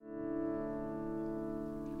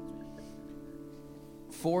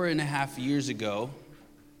4.5 years ago,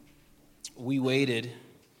 we waited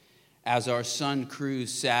as our son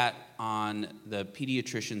Cruz sat on the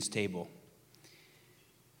pediatrician's table.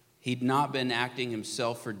 He'd not been acting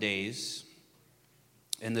himself for days,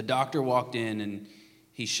 and the doctor walked in and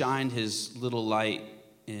he shined his little light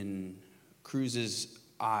in Cruz's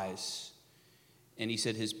eyes, and he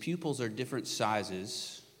said, "His pupils are different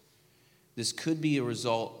sizes. This could be a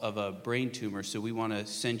result of a brain tumor, so we want to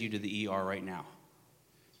send you to the ER right now."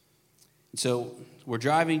 And so we're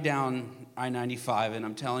driving down I-95, and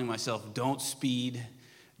I'm telling myself, don't speed.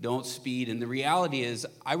 And the reality is,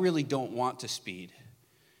 I really don't want to speed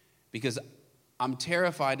because I'm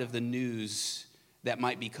terrified of the news that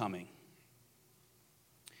might be coming.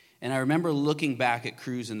 And I remember looking back at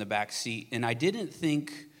Cruz in the back seat, and I didn't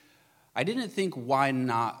think why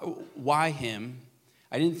him.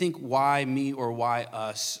 I didn't think why me or why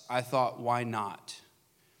us. I thought, why not?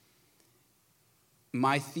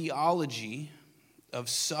 My theology of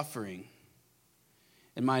suffering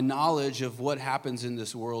and my knowledge of what happens in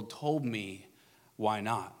this world told me, why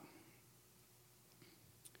not?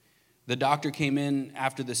 The doctor came in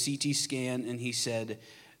after the CT scan and he said,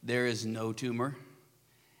 "There is no tumor."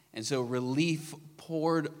 And so relief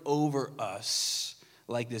poured over us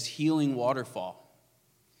like this healing waterfall.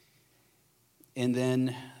 And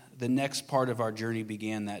then the next part of our journey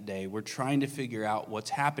began that day. We're trying to figure out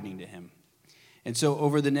what's happening to him. And so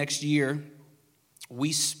over the next year,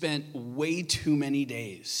 we spent way too many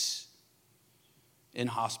days in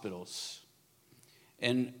hospitals.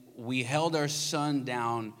 And we held our son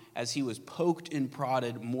down as he was poked and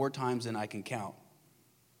prodded more times than I can count.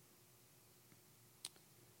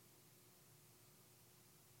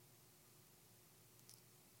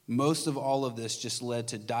 Most of all of this just led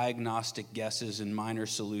to diagnostic guesses and minor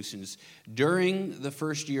solutions. During the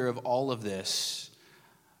first year of all of this,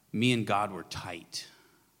 me and God were tight.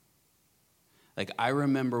 Like, I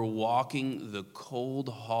remember walking the cold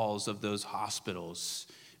halls of those hospitals,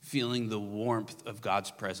 feeling the warmth of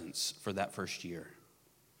God's presence for that first year.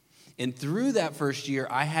 And through that first year,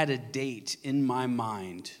 I had a date in my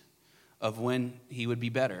mind of when he would be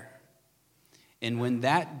better. And when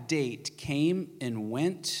that date came and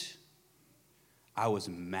went, I was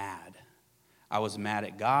mad. I was mad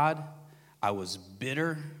at God. I was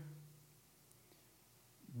bitter.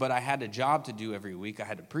 But I had a job to do every week. I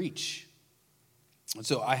had to preach. And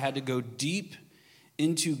so I had to go deep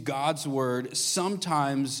into God's word,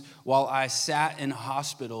 sometimes while I sat in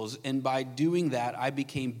hospitals. And by doing that, I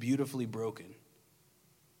became beautifully broken.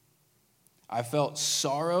 I felt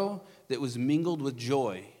sorrow that was mingled with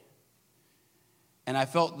joy. And I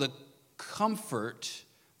felt the comfort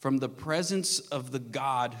from the presence of the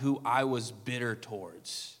God who I was bitter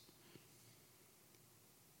towards.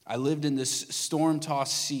 I lived in this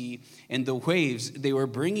storm-tossed sea, and the waves, they were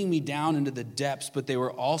bringing me down into the depths, but they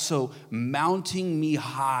were also mounting me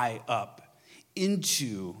high up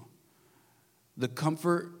into the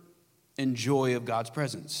comfort and joy of God's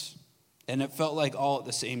presence. And it felt like all at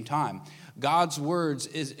the same time.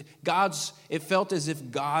 It felt as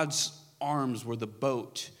if God's arms were the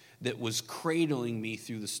boat that was cradling me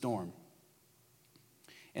through the storm.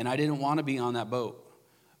 And I didn't want to be on that boat,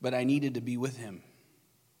 but I needed to be with him,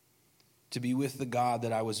 to be with the God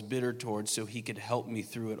that I was bitter towards so he could help me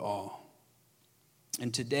through it all.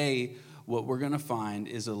 And today, what we're going to find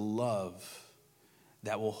is a love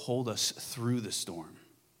that will hold us through the storm.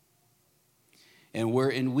 And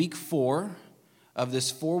we're in week 4 of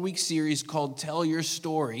this 4-week series called Tell Your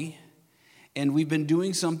Story. And we've been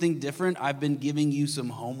doing something different. I've been giving you some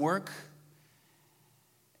homework.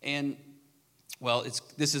 And, well,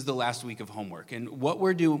 this is the last week of homework. And what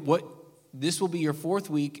we're doing, this will be your 4th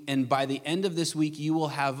week. And by the end of this week, you will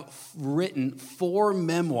have written 4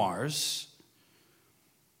 memoirs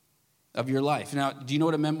of your life. Now, do you know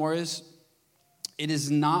what a memoir is? It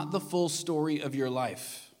is not the full story of your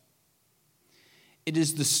life. It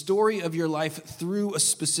is the story of your life through a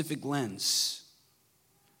specific lens.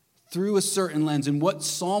 Through a certain lens. And what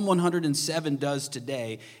Psalm 107 does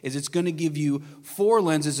today is it's going to give you 4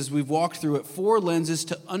 lenses as we've walked through it, 4 lenses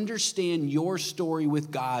to understand your story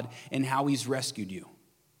with God and how he's rescued you.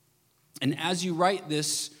 And as you write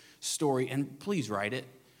this story, and please write it,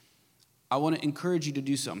 I want to encourage you to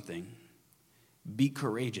do something. Be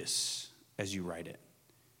courageous as you write it.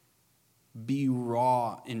 Be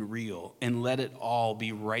raw and real, and let it all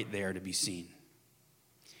be right there to be seen.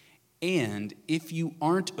 And if you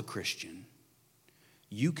aren't a Christian,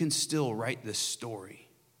 you can still write this story.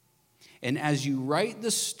 And as you write the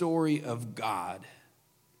story of God,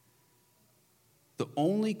 the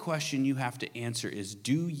only question you have to answer is,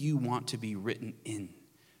 do you want to be written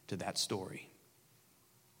into that story?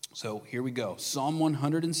 So here we go. Psalm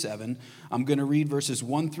 107. I'm going to read verses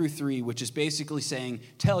 1 through 3, which is basically saying,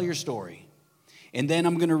 tell your story. And then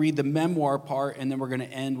I'm going to read the memoir part, and then we're going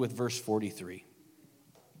to end with verse 43.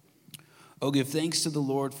 Oh, give thanks to the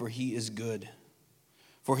Lord, for he is good.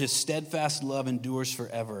 For his steadfast love endures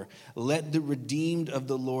forever. Let the redeemed of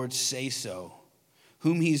the Lord say so,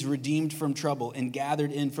 whom he's redeemed from trouble and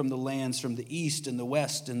gathered in from the lands, from the east and the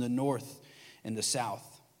west and the north and the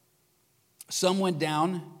south. Some went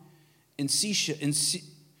down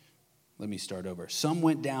Some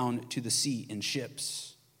went down to the sea in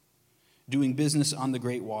ships, doing business on the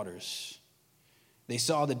great waters. They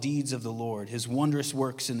saw the deeds of the Lord, his wondrous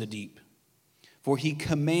works in the deep. For he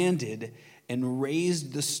commanded and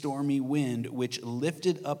raised the stormy wind, which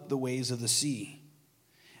lifted up the waves of the sea.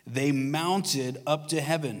 They mounted up to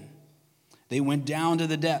heaven. They went down to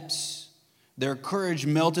the depths. Their courage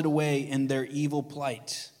melted away in their evil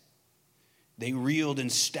plight. They reeled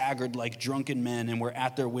and staggered like drunken men and were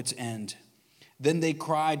at their wits' end. Then they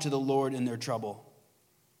cried to the Lord in their trouble,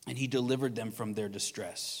 and he delivered them from their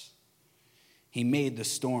distress. He made the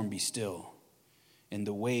storm be still, and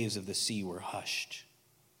the waves of the sea were hushed.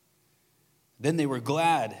 Then they were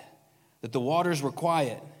glad that the waters were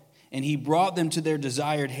quiet, and he brought them to their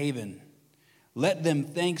desired haven. Let them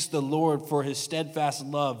thank the Lord for his steadfast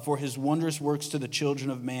love, for his wondrous works to the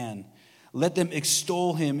children of man. Let them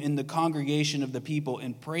extol him in the congregation of the people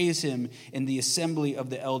and praise him in the assembly of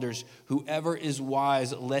the elders. Whoever is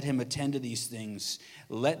wise, let him attend to these things.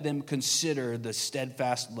 Let them consider the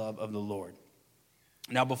steadfast love of the Lord.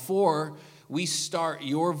 Now, before we start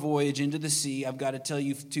your voyage into the sea, I've got to tell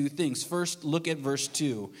you two things. First, look at verse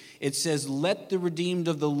 2. It says, let the redeemed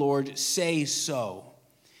of the Lord say so.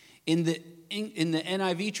 In the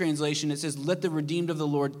NIV translation, it says, let the redeemed of the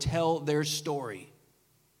Lord tell their story.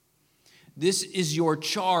 This is your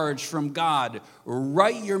charge from God.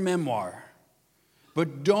 Write your memoir,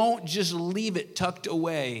 but don't just leave it tucked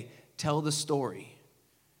away. Tell the story.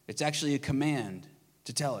 It's actually a command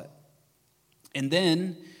to tell it. And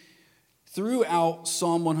then throughout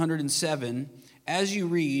Psalm 107, as you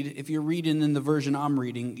read, if you're reading in the version I'm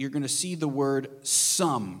reading, you're going to see the word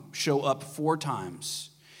some show up 4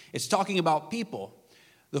 times. It's talking about people.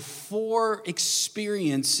 The 4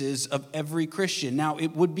 experiences of every Christian. Now,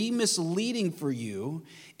 it would be misleading for you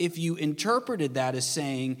if you interpreted that as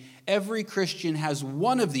saying every Christian has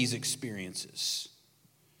one of these experiences.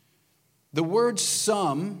 The word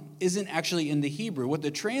some isn't actually in the Hebrew. What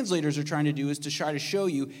the translators are trying to do is to try to show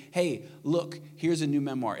you, hey, look, here's a new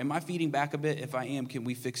memoir. Am I feeding back a bit? If I am, can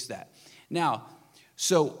we fix that? Now,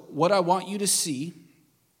 so what I want you to see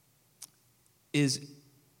is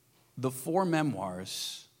the 4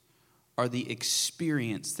 memoirs are the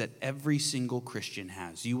experience that every single Christian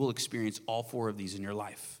has. You will experience all 4 of these in your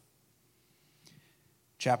life.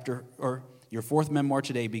 Your 4th memoir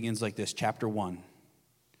today begins like this. Chapter 1,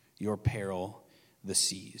 your peril, the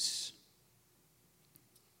seas.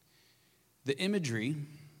 The imagery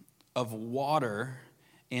of water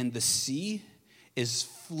and the sea is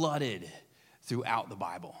flooded throughout the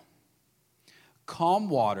Bible. Calm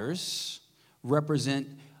waters represent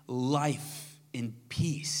life and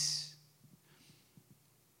peace.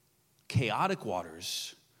 Chaotic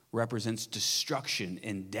waters represents destruction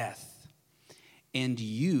and death. And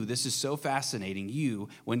this is so fascinating,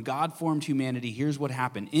 when God formed humanity, here's what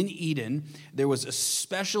happened. In Eden, there was a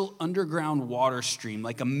special underground water stream,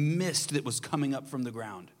 like a mist that was coming up from the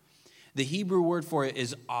ground. The Hebrew word for it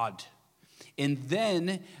is ad. And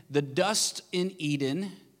then the dust in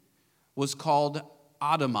Eden was called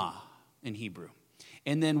Adamah in Hebrew.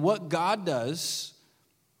 And then what God does,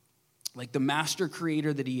 like the master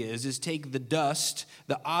creator that he is take the dust,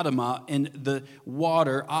 the Adamah, and the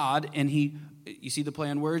water, Ad, and you see the play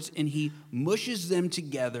on words? And he mushes them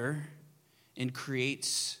together and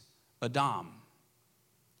creates Adam,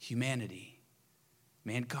 humanity,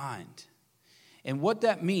 mankind. And what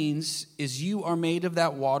that means is you are made of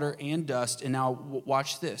that water and dust. And now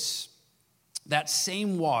watch this. That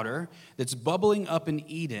same water that's bubbling up in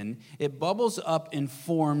Eden, it bubbles up and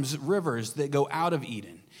forms rivers that go out of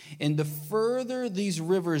Eden. And the further these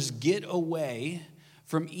rivers get away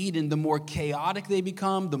from Eden, the more chaotic they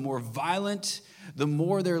become, the more violent, the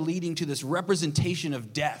more they're leading to this representation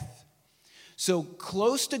of death. So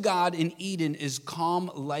close to God in Eden is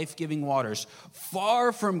calm, life-giving waters.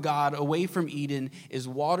 Far from God, away from Eden, is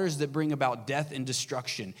waters that bring about death and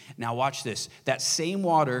destruction. Now watch this. That same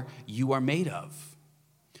water you are made of,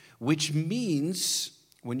 which means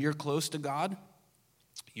when you're close to God,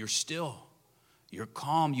 you're still. You're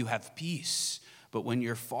calm, you have peace. But when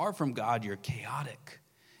you're far from God, you're chaotic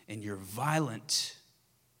and you're violent.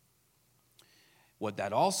 What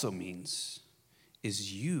that also means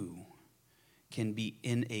is you can be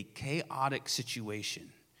in a chaotic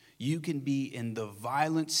situation. You can be in the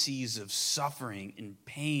violent seas of suffering and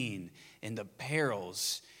pain and the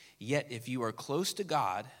perils. Yet if you are close to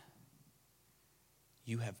God,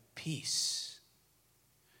 you have peace.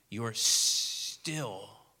 You are still.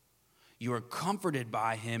 You are comforted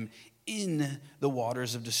by him in the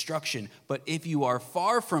waters of destruction. But if you are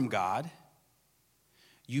far from God,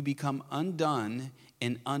 you become undone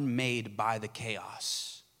and unmade by the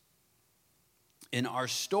chaos. In our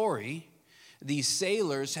story, these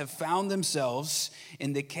sailors have found themselves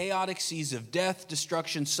in the chaotic seas of death,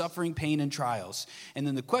 destruction, suffering, pain, and trials. And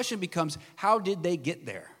then the question becomes, how did they get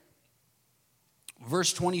there?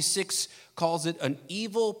 Verse 26 calls it an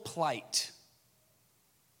evil plight.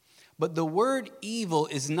 But the word evil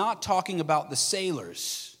is not talking about the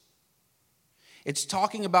sailors. It's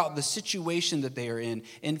talking about the situation that they are in.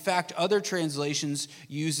 In fact, other translations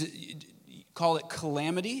call it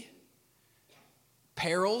calamity,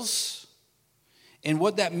 perils. And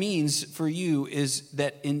what that means for you is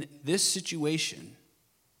that in this situation,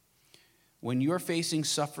 when you're facing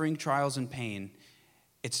suffering, trials, and pain,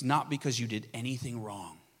 it's not because you did anything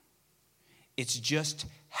wrong. It's just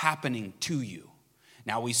happening to you.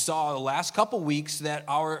 Now, we saw the last couple weeks that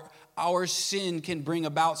our sin can bring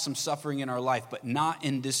about some suffering in our life, but not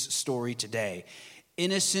in this story today.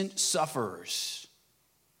 Innocent sufferers.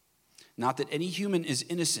 Not that any human is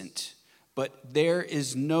innocent, but there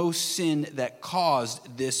is no sin that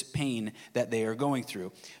caused this pain that they are going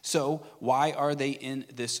through. So, why are they in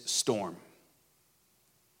this storm?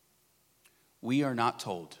 We are not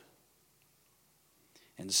told.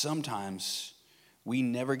 And sometimes we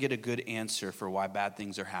never get a good answer for why bad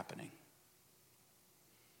things are happening.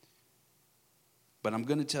 But I'm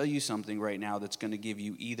going to tell you something right now that's going to give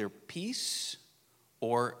you either peace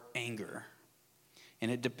or anger.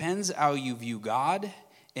 And it depends how you view God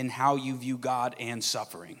and how you view God and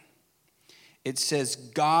suffering. It says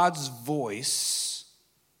God's voice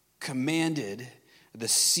commanded the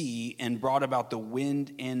sea and brought about the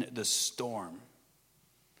wind and the storm.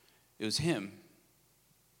 It was him.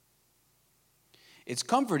 It's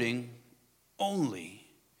comforting only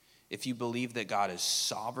if you believe that God is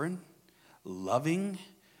sovereign, loving,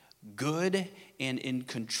 good, and in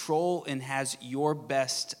control and has your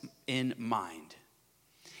best in mind.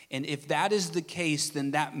 And if that is the case,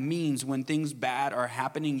 then that means when things bad are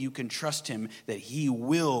happening, you can trust him that he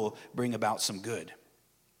will bring about some good.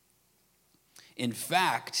 In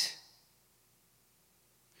fact,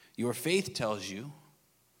 your faith tells you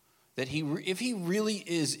that if he really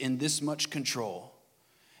is in this much control,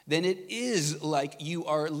 then it is like you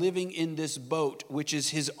are living in this boat, which is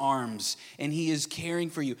his arms, and he is caring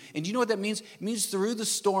for you. And do you know what that means? It means through the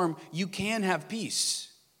storm, you can have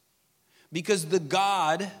peace. Because the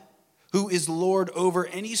God who is Lord over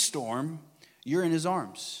any storm, you're in his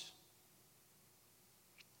arms.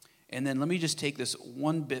 And then let me just take this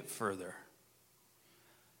one bit further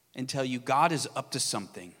and tell you God is up to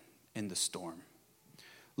something in the storm.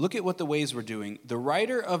 Look at what the waves were doing. The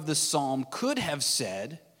writer of the psalm could have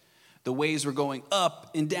said the waves were going up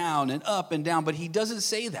and down, but he doesn't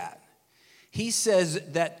say that. He says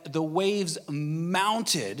that the waves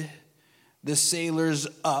mounted the sailors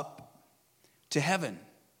up to heaven.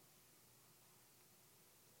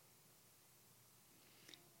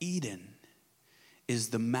 Eden is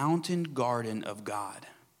the mountain garden of God,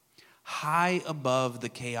 high above the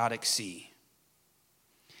chaotic sea.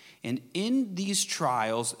 And in these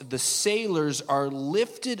trials, the sailors are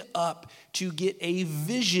lifted up to get a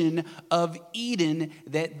vision of Eden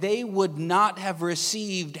that they would not have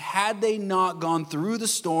received had they not gone through the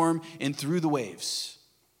storm and through the waves.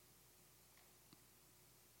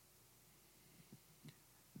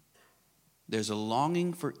 There's a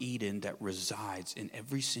longing for Eden that resides in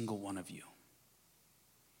every single one of you.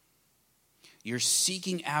 You're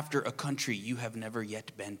seeking after a country you have never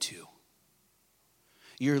yet been to.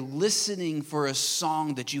 You're listening for a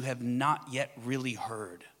song that you have not yet really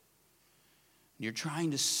heard. You're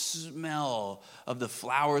trying to smell of the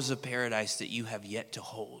flowers of paradise that you have yet to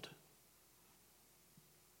hold.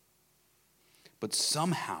 But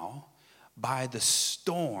somehow, by the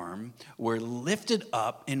storm, we're lifted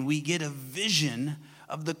up and we get a vision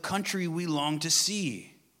of the country we long to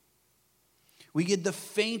see. We get the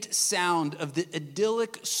faint sound of the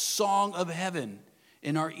idyllic song of heaven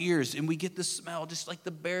in our ears, and we get the smell, just like the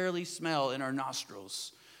barely smell in our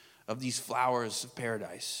nostrils of these flowers of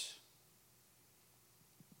paradise.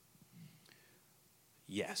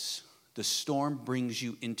 Yes, the storm brings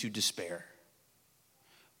you into despair.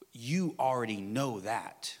 You already know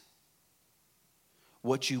that.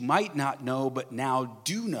 What you might not know but now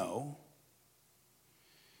do know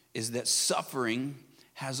is that suffering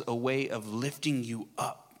has a way of lifting you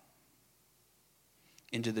up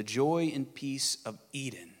into the joy and peace of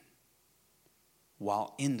Eden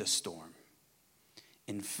while in the storm.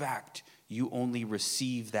 In fact, you only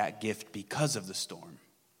receive that gift because of the storm.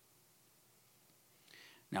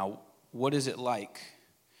 Now, what is it like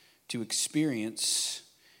to experience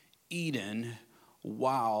Eden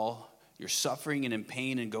while you're suffering and in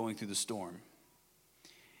pain and going through the storm?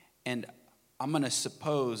 And I'm going to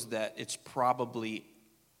suppose that it's probably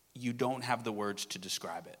you don't have the words to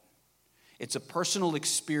describe it. It's a personal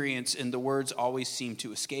experience, and the words always seem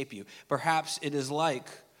to escape you. Perhaps it is like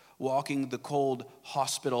walking the cold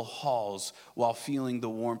hospital halls while feeling the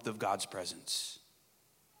warmth of God's presence.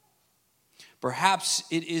 Perhaps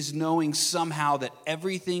it is knowing somehow that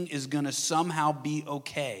everything is going to somehow be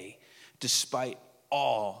okay despite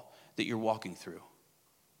all that you're walking through.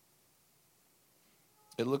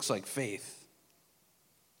 It looks like faith.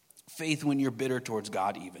 Faith when you're bitter towards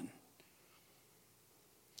God even.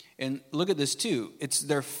 And look at this too. It's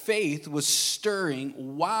their faith was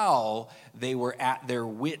stirring while they were at their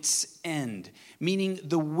wits' end. Meaning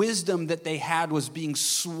the wisdom that they had was being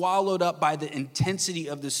swallowed up by the intensity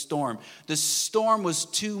of the storm. The storm was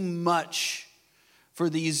too much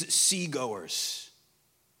for these seagoers.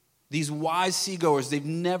 These wise seagoers. They've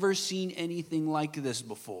never seen anything like this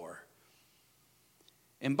before.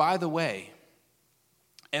 And by the way,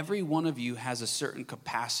 every one of you has a certain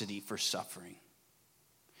capacity for suffering.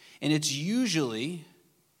 And it's usually,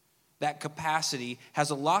 that capacity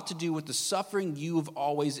has a lot to do with the suffering you've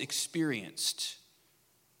always experienced.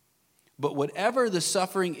 But whatever the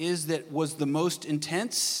suffering is that was the most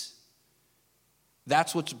intense,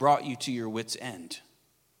 that's what's brought you to your wit's end.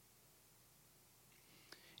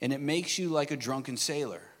 And it makes you like a drunken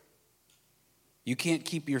sailor. You can't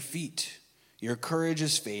keep your feet. Your courage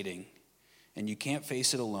is fading, and you can't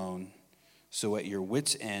face it alone. So at your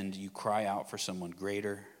wit's end, you cry out for someone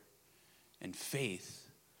greater. And faith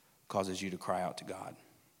causes you to cry out to God.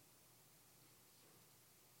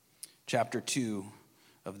 Chapter 2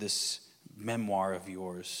 of this memoir of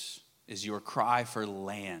yours is your cry for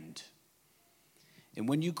land. And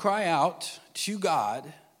when you cry out to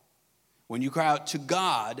God,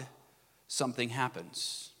 something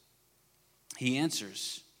happens. He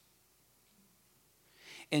answers.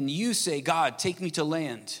 And you say, God, take me to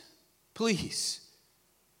land, please.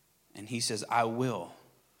 And he says, I will.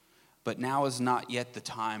 But now is not yet the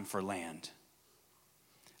time for land.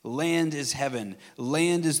 Land is heaven.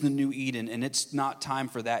 Land is the new Eden, and it's not time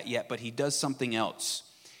for that yet, but he does something else.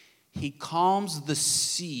 He calms the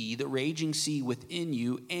sea, the raging sea within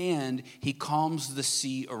you, and he calms the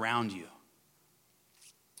sea around you.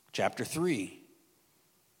 Chapter 3,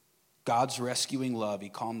 God's rescuing love, he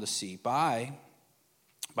calmed the sea by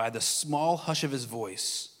the small hush of his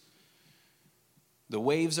voice. The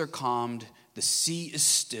waves are calmed, the sea is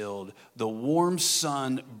stilled, the warm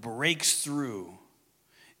sun breaks through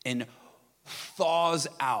and thaws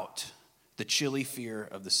out the chilly fear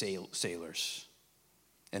of the sailors.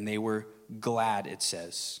 And they were glad, it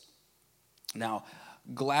says. Now,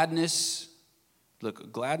 gladness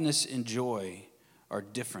and joy are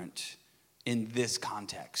different in this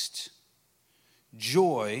context.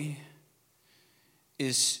 Joy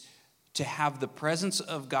is to have the presence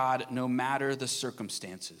of God no matter the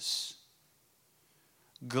circumstances.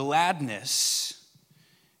 Gladness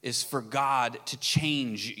is for God to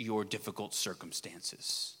change your difficult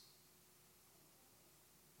circumstances.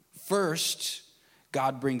 First,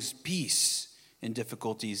 God brings peace in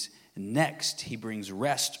difficulties. Next, he brings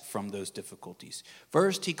rest from those difficulties.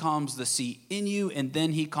 First, he calms the sea in you, and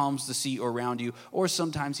then he calms the sea around you. Or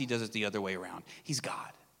sometimes he does it the other way around. He's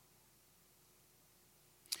God.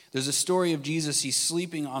 There's a story of Jesus. He's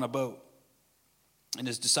sleeping on a boat, and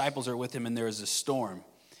his disciples are with him, and there is a storm.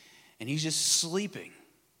 And he's just sleeping.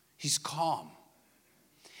 He's calm.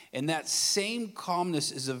 And that same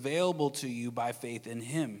calmness is available to you by faith in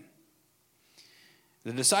him.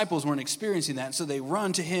 The disciples weren't experiencing that, so they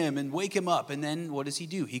run to him and wake him up. And then what does he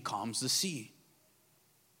do? He calms the sea.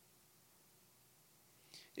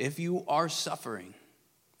 If you are suffering,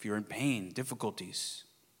 if you're in pain, difficulties,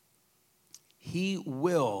 he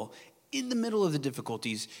will, in the middle of the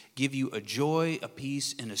difficulties, give you a joy, a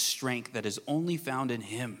peace, and a strength that is only found in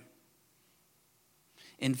him.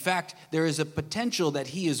 In fact, there is a potential that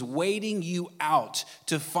he is waiting you out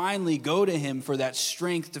to finally go to him for that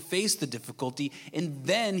strength to face the difficulty, and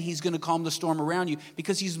then he's going to calm the storm around you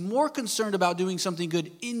because he's more concerned about doing something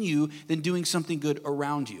good in you than doing something good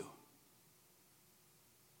around you.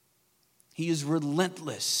 He is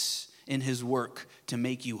relentless in his work to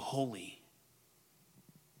make you holy.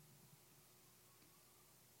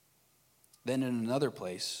 Then in another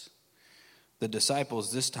place, the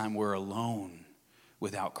disciples this time were alone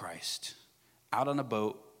without Christ, out on a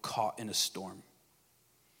boat caught in a storm.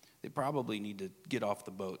 They probably need to get off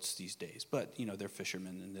the boats these days, but they're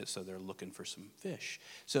fishermen, and so they're looking for some fish.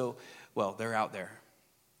 So, they're out there,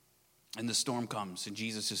 and the storm comes, and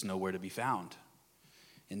Jesus is nowhere to be found.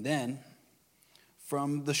 And then,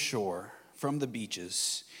 from the shore, from the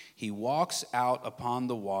beaches, he walks out upon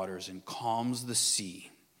the waters and calms the sea,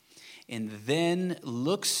 and then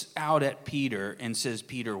looks out at Peter and says,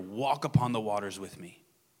 "Peter, walk upon the waters with me."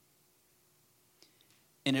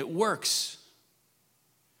 And it works.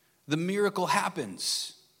 The miracle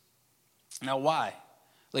happens. Now, why?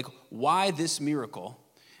 Why this miracle?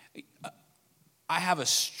 I have a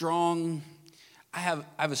strong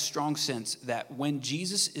sense that when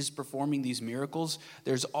Jesus is performing these miracles,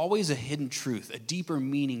 there's always a hidden truth, a deeper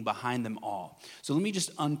meaning behind them all. So let me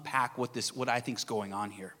just unpack what I think is going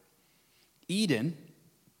on here. Eden,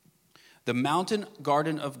 the mountain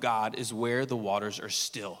garden of God, is where the waters are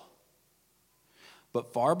still.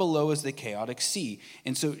 But far below is the chaotic sea.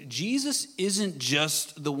 And so Jesus isn't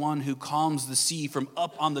just the one who calms the sea from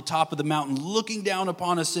up on the top of the mountain, looking down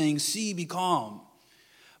upon us saying, "Sea, be calm."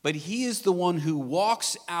 But he is the one who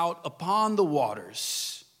walks out upon the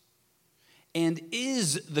waters and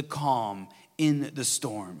is the calm in the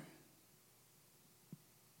storm.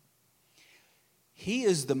 He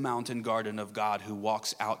is the mountain garden of God who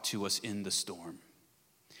walks out to us in the storm.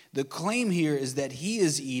 The claim here is that he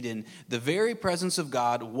is Eden, the very presence of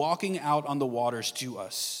God walking out on the waters to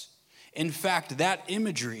us. In fact, that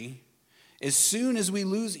imagery, as soon as we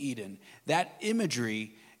lose Eden, that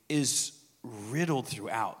imagery is riddled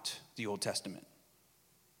throughout the Old Testament.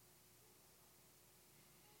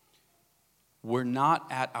 We're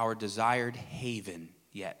not at our desired haven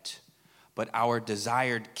yet, but our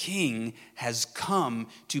desired king has come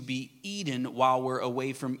to be Eden while we're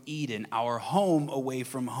away from Eden, our home away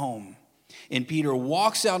from home. And Peter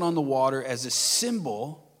walks out on the water as a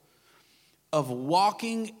symbol of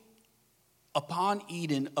walking upon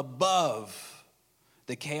Eden above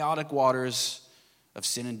the chaotic waters of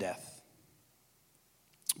sin and death.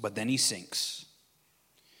 But then he sinks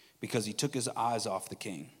because he took his eyes off the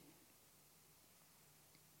king.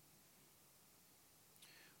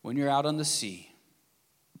 When you're out on the sea,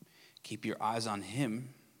 keep your eyes on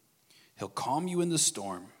him. He'll calm you in the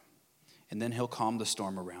storm, and then he'll calm the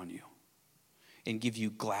storm around you and give you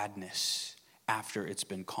gladness after it's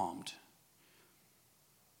been calmed.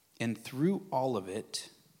 And through all of it,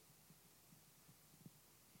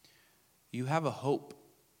 you have a hope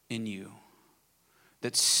in you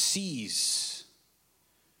that sees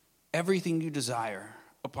everything you desire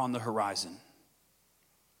upon the horizon.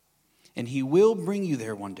 And he will bring you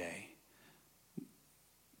there one day.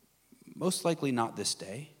 Most likely not this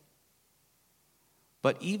day.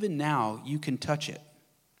 But even now, you can touch it.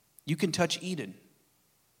 You can touch Eden.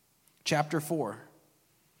 Chapter 4,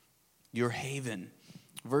 your haven.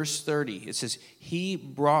 Verse 30, it says, he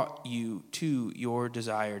brought you to your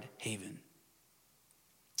desired haven.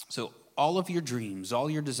 So all of your dreams, all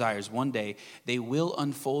your desires, one day, they will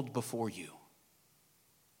unfold before you.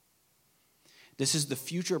 This is the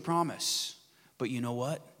future promise. But you know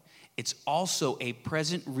what? It's also a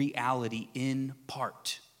present reality in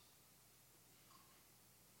part.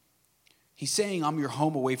 He's saying, I'm your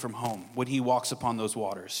home away from home when he walks upon those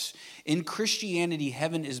waters. In Christianity,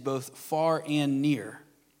 heaven is both far and near.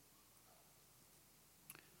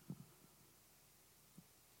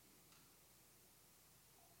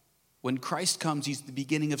 When Christ comes, he's the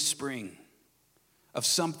beginning of spring, of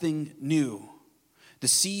something new. The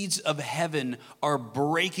seeds of heaven are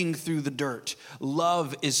breaking through the dirt.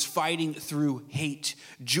 Love is fighting through hate.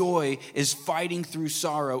 Joy is fighting through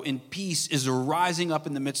sorrow. And peace is rising up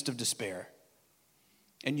in the midst of despair.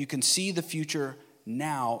 And you can see the future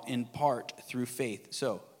now in part through faith.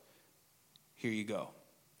 So, here you go.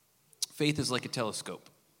 Faith is like a telescope.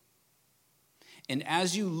 And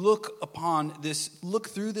as you look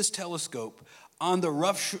through this telescope on the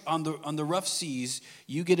rough seas,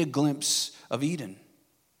 you get a glimpse of Eden.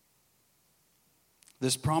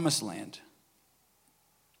 This promised land.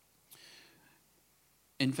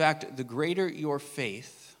 In fact, the greater your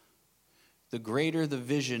faith, the greater the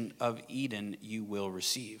vision of Eden you will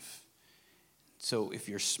receive. So if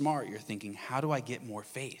you're smart, you're thinking, how do I get more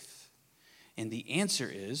faith? And the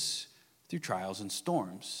answer is through trials and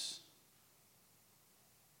storms.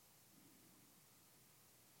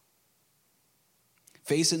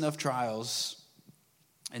 Face enough trials,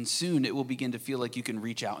 and soon it will begin to feel like you can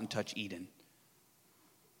reach out and touch Eden.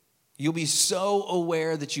 You'll be so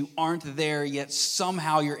aware that you aren't there, yet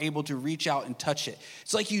somehow you're able to reach out and touch it.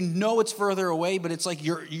 It's like you know it's further away, but it's like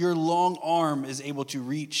your long arm is able to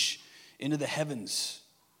reach into the heavens.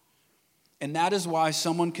 And that is why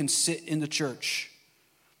someone can sit in the church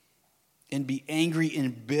and be angry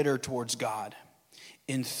and bitter towards God.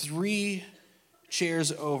 In 3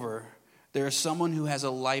 chairs over, there is someone who has a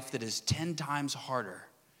life that is 10 times harder,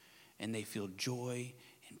 and they feel joy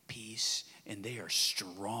and peace, and they are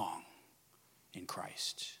strong in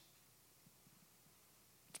Christ.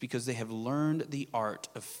 It's because they have learned the art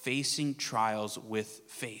of facing trials with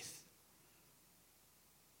faith.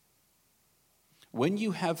 When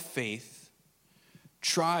you have faith,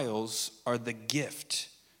 trials are the gift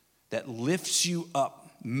that lifts you up,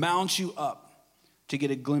 mounts you up to get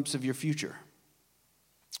a glimpse of your future.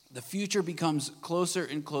 The future becomes closer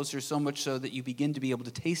and closer, so much so that you begin to be able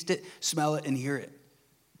to taste it, smell it, and hear it.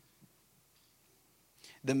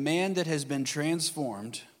 The man that has been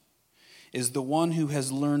transformed is the one who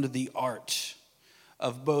has learned the art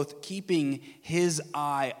of both keeping his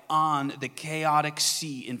eye on the chaotic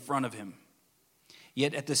sea in front of him,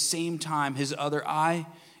 yet at the same time his other eye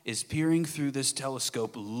is peering through this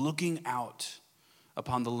telescope, looking out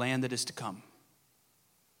upon the land that is to come.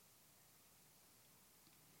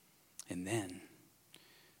 And then,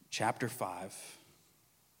 chapter 5,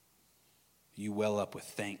 you well up with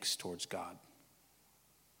thanks towards God.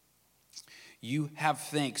 You have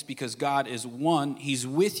thanks because God is one, he's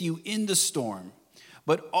with you in the storm,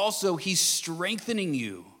 but also he's strengthening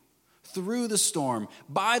you through the storm,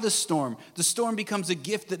 by the storm. The storm becomes a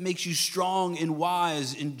gift that makes you strong and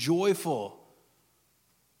wise and joyful.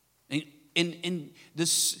 And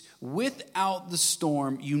this, without the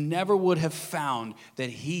storm, you never would have found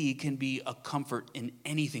that he can be a comfort in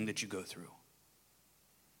anything that you go through.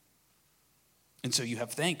 And so you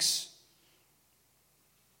have thanks.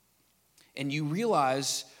 And you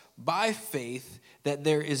realize by faith that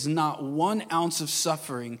there is not 1 ounce of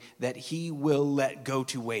suffering that he will let go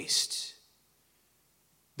to waste.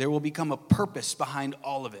 There will become a purpose behind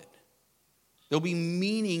all of it. There'll be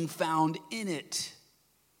meaning found in it.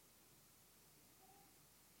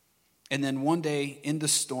 And then one day in the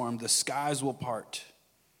storm, the skies will part.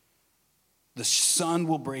 The sun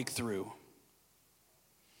will break through.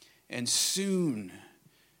 And soon,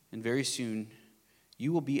 and very soon,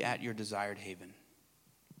 you will be at your desired haven.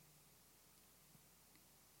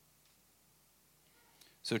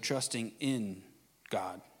 So trusting in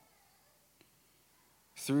God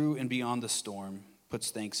through and beyond the storm puts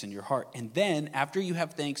thanks in your heart. And then after you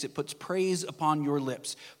have thanks, it puts praise upon your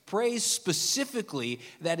lips. Praise specifically,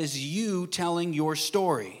 that is you telling your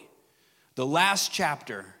story. The last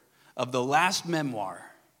chapter of the last memoir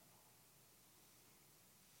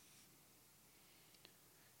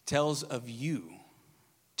tells of you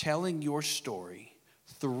telling your story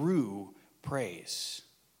through praise.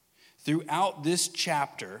 Throughout this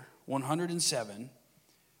chapter, 107,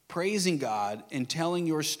 praising God and telling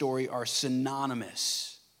your story are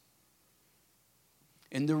synonymous.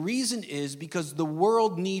 And the reason is because the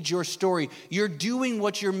world needs your story. You're doing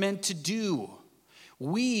what you're meant to do.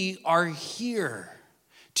 We are here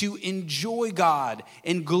to enjoy God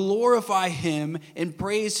and glorify him and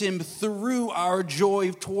praise him through our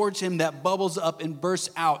joy towards him that bubbles up and bursts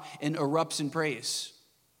out and erupts in praise.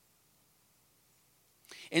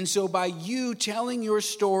 And so by you telling your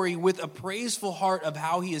story with a praiseful heart of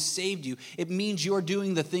how he has saved you, it means you're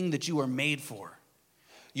doing the thing that you are made for.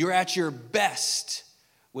 You're at your best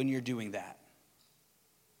when you're doing that.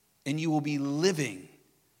 And you will be living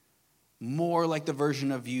more like the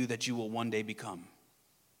version of you that you will one day become.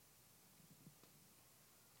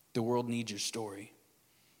 The world needs your story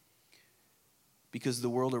because the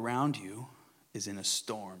world around you is in a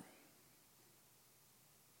storm.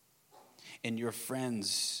 And your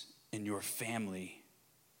friends and your family,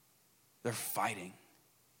 they're fighting.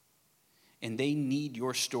 And they need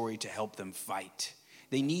your story to help them fight.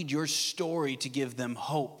 They need your story to give them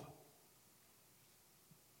hope.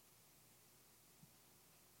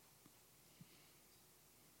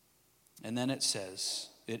 And then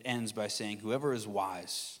it ends by saying, whoever's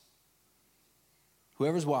wise,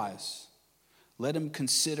 let him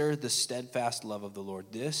consider the steadfast love of the Lord.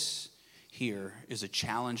 This here is a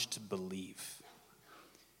challenge to believe.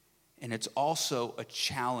 And it's also a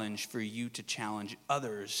challenge for you to challenge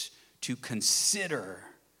others to consider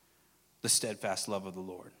the steadfast love of the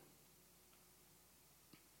Lord.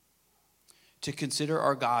 To consider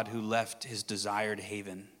our God who left his desired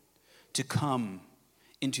haven to come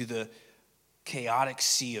into the chaotic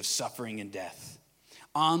sea of suffering and death.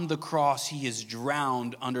 On the cross, he is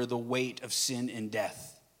drowned under the weight of sin and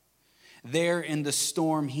death. There in the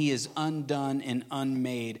storm, he is undone and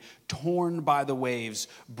unmade, torn by the waves,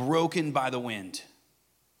 broken by the wind.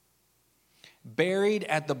 Buried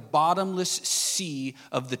at the bottomless sea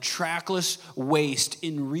of the trackless waste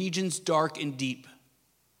in regions dark and deep.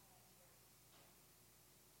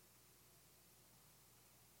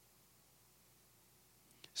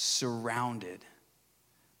 Surrounded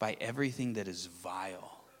by everything that is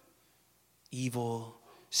vile, evil,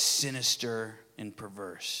 sinister, and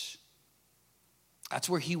perverse. That's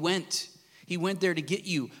where he went. He went there to get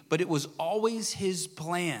you, but it was always his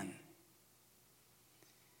plan.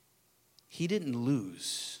 He didn't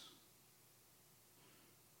lose.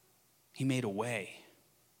 He made a way.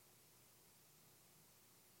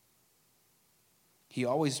 He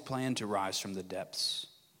always planned to rise from the depths,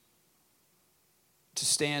 to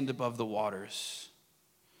stand above the waters,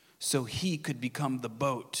 so he could become the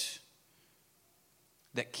boat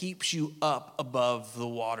that keeps you up above the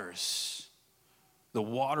waters, the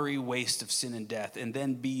watery waste of sin and death, and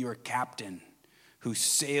then be your captain who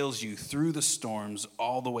sails you through the storms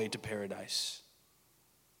all the way to paradise.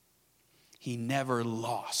 He never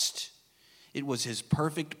lost. It was his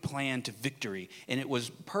perfect plan to victory, and it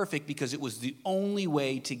was perfect because it was the only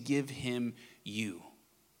way to give him you.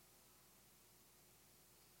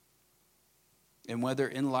 And whether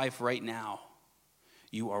in life right now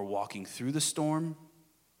you are walking through the storm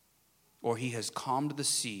or he has calmed the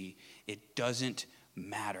sea, it doesn't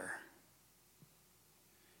matter.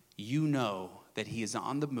 You know that he is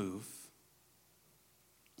on the move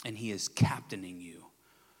and he is captaining you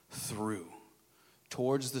through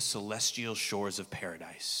towards the celestial shores of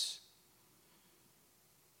paradise.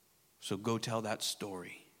 So go tell that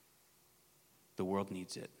story. The world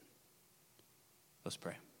needs it. Let's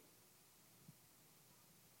pray.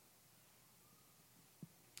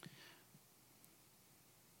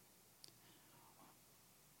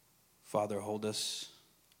 Father, hold us,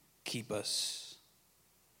 keep us.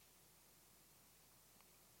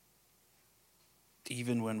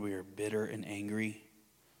 Even when we are bitter and angry,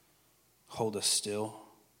 hold us still.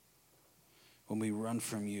 When we run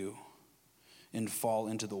from you and fall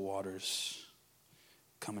into the waters,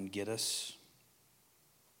 come and get us.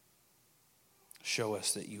 Show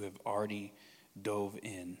us that you have already dove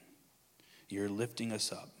in. You're lifting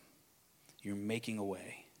us up. You're making a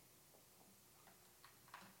way.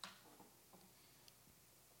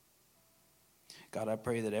 God, I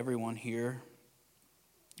pray that everyone here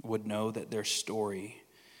would know that their story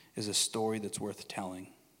is a story that's worth telling.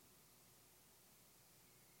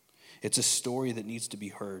 It's a story that needs to be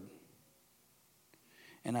heard.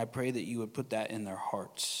 And I pray that you would put that in their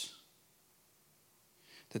hearts,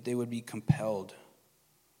 that they would be compelled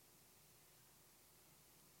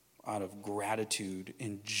out of gratitude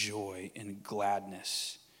and joy and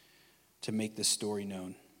gladness to make this story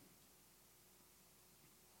known.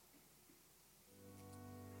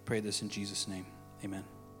 Pray this in Jesus' name. Amen.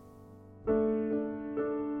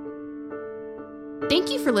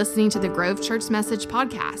 Thank you for listening to the Grove Church Message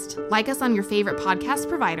podcast. Like us on your favorite podcast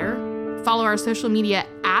provider, follow our social media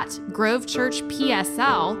at Grove Church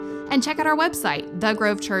PSL, and check out our website,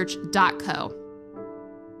 thegrovechurch.co.